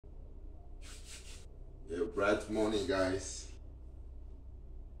Yeah, bright morning, guys.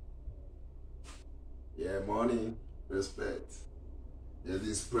 Yeah, morning, respect. Yeah,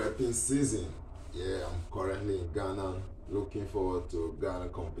 this prepping season. Yeah, I'm currently in Ghana, looking forward to Ghana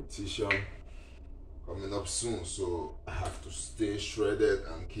competition coming up soon. So I have to stay shredded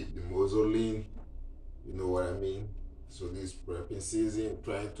and keep the muscle lean. You know what I mean? So this prepping season,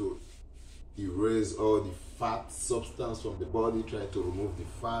 trying to erase all the fat substance from the body, trying to remove the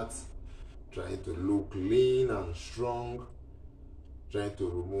fat, trying to look lean and strong, trying to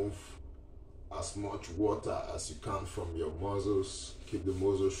remove as much water as you can from your muscles, keep the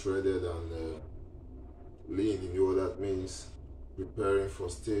muscles shredded and lean. You know what that means? Preparing for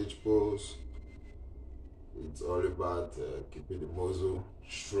stage pose. It's all about keeping the muscle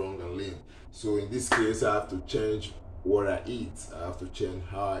strong and lean. So in this case, I have to change what I eat. I have to change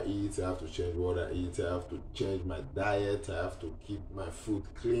how I eat. I have to change what I eat. I have to change my diet. I have to keep my food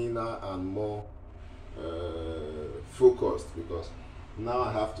cleaner and more focused, because now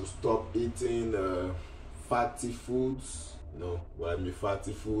I have to stop eating fatty foods. You know what I mean?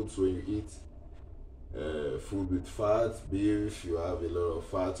 Fatty foods, when you eat food with fat, beef, you have a lot of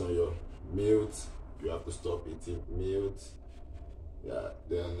fat on your meat. You have to stop eating meat. Yeah,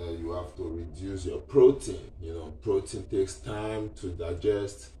 then you have to reduce your protein. You know, protein takes time to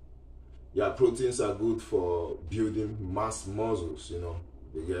digest. Yeah, proteins are good for building mass muscles. You know,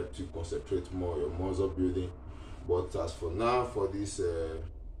 they help to concentrate more your muscle building. But as for now, for this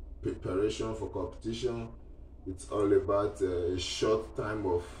preparation for competition, it's all about a short time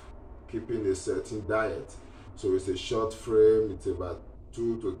of keeping a certain diet. So it's a short frame. It's about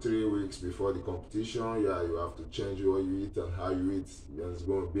 2 to 3 weeks before the competition. Yeah, you have to change what you eat and how you eat. And it's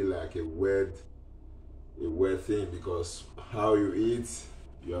going to be like a weird thing, because how you eat,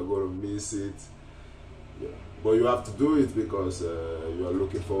 you are going to miss it. Yeah. But you have to do it because you are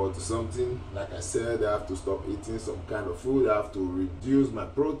looking forward to something. Like I said, I have to stop eating some kind of food. I have to reduce my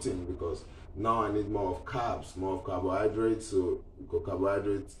protein, because now I need more of carbs, more of carbohydrates. So because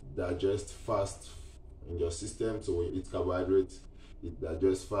carbohydrates digest fast in your system. So when you eat carbohydrates, it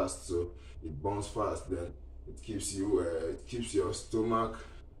digests fast, so it burns fast. Then it keeps you, it keeps your stomach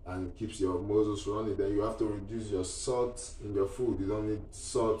and keeps your muscles running. Then you have to reduce your salt in your food. You don't need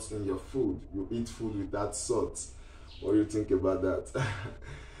salt in your food. You eat food without salt. What do you think about that?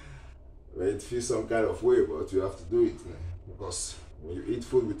 Well, it feels some kind of way, but you have to do it, man. Because when you eat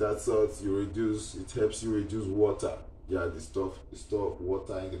food without salt, you reduce. It helps you reduce water. Yeah, the store of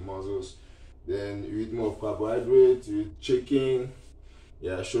water in the muscles. Then you eat more of carbohydrates. You eat chicken.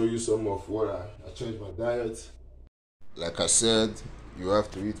 Yeah, I show you some of what I changed my diet. Like I said, you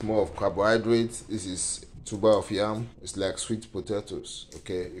have to eat more of carbohydrates. This is tuber of yam. It's like sweet potatoes.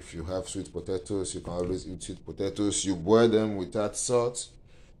 Okay, if you have sweet potatoes, you can always eat sweet potatoes. You boil them without salt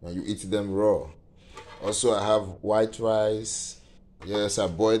and you eat them raw. Also, I have white rice. Yes, I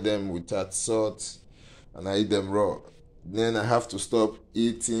boil them without salt and I eat them raw. Then I have to stop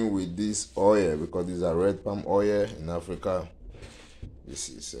eating with this oil, because these are red palm oil in Africa. This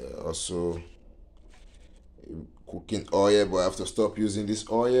is also cooking oil, but I have to stop using these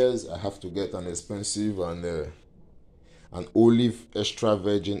oils. I have to get an expensive and an olive extra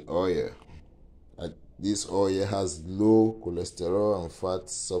virgin oil. This oil has low cholesterol and fat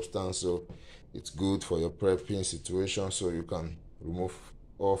substance, so it's good for your prepping situation, so you can remove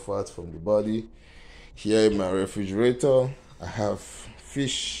all fat from the body. Here in my refrigerator, I have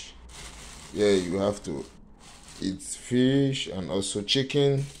fish. Yeah, you have to eat fish and also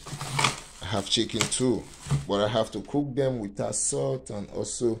chicken. I have chicken too, but I have to cook them without salt and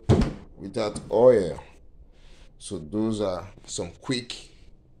also without oil. So those are some quick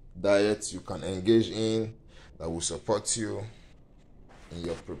diets you can engage in that will support you in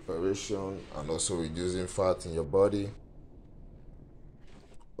your preparation and also reducing fat in your body.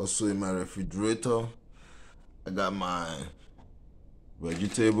 Also in my refrigerator, I got my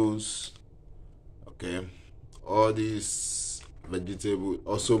vegetables. Okay, all these vegetables.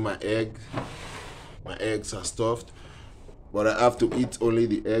 Also my egg. My eggs are stuffed, but I have to eat only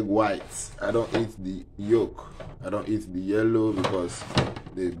the egg whites. I don't eat the yolk. I don't eat the yellow because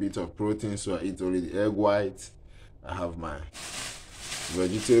there's a bit of protein, so I eat only the egg white. I have my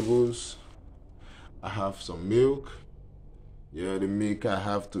vegetables. I have some milk. Yeah, the milk I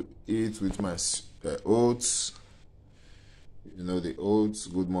have to eat with my oats. You know, the oats,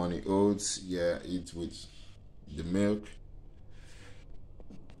 good morning oats. Yeah, eat with the milk.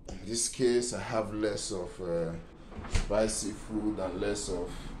 In this case, I have less of spicy food and less of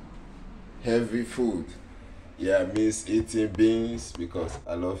heavy food. Yeah, I miss eating beans because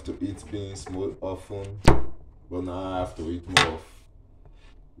I love to eat beans more often. But now I have to eat more of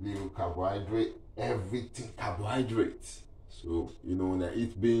little carbohydrate, everything carbohydrate. So, you know, when I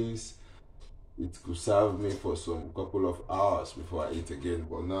eat beans, it could serve me for some couple of hours before I eat again.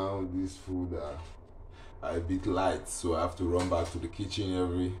 But now these food are a bit light, so I have to run back to the kitchen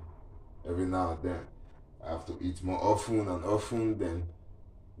every now and then. I have to eat more often and often. Then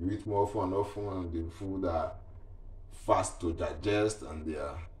you eat more often and often, and the food are fast to digest, and they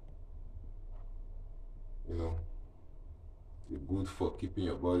are, you know, they're good for keeping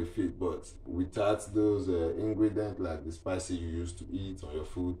your body fit. But without those ingredients like the spices you used to eat on your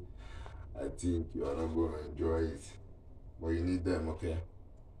food, I think you are not going to enjoy it. But you need them, okay?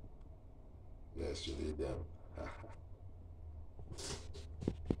 Yes, you need them.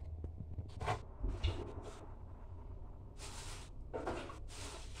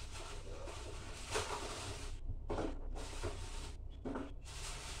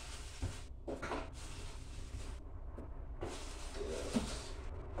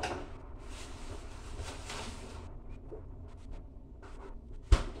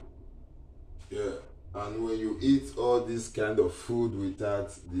 Yeah, and when you eat all this kind of food without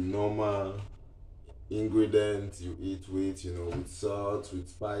the normal ingredients you eat with, you know, with salt, with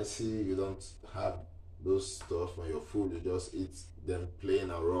spicy, you don't have those stuff on your food. You just eat them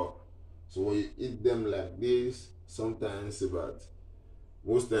plain and raw. So when you eat them like this, sometimes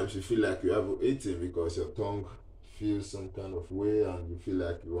most times you feel like you haven't eaten because your tongue feels some kind of way and you feel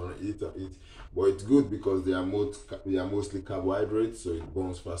like you want to eat and eat. But it's good because they are mostly carbohydrates, so it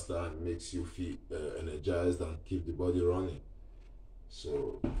burns faster and makes you feel energized and keep the body running.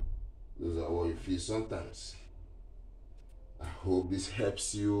 So those are what you feel sometimes. I hope this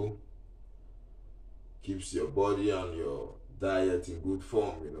helps you, keeps your body and your diet in good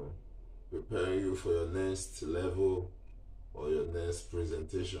form, you know, preparing you for your next level or your next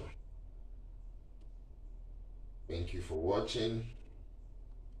presentation. Thank you for watching.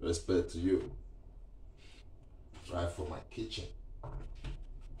 Respect to you. Right for my kitchen.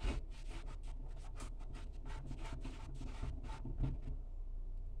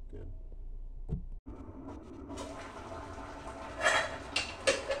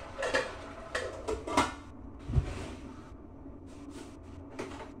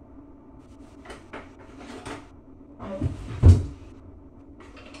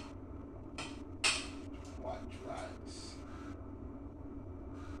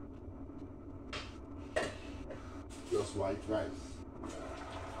 Just white rice.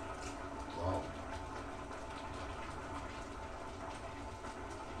 Wow.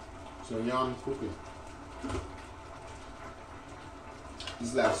 So yam cooking.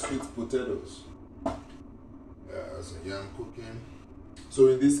 It's like sweet potatoes. So yam cooking. So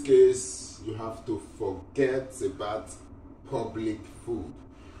in this case, you have to forget about public food.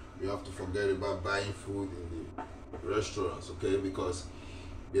 You have to forget about buying food in the restaurants, okay? Because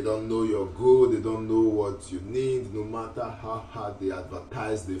they don't know your goal, they don't know what you need, no matter how hard they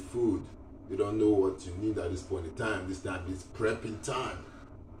advertise the food. They don't know what you need at this point in time. This time is prepping time.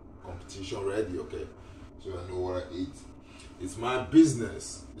 Competition ready, okay? So I know what I eat. It's my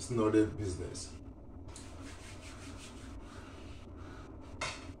business. It's not a business.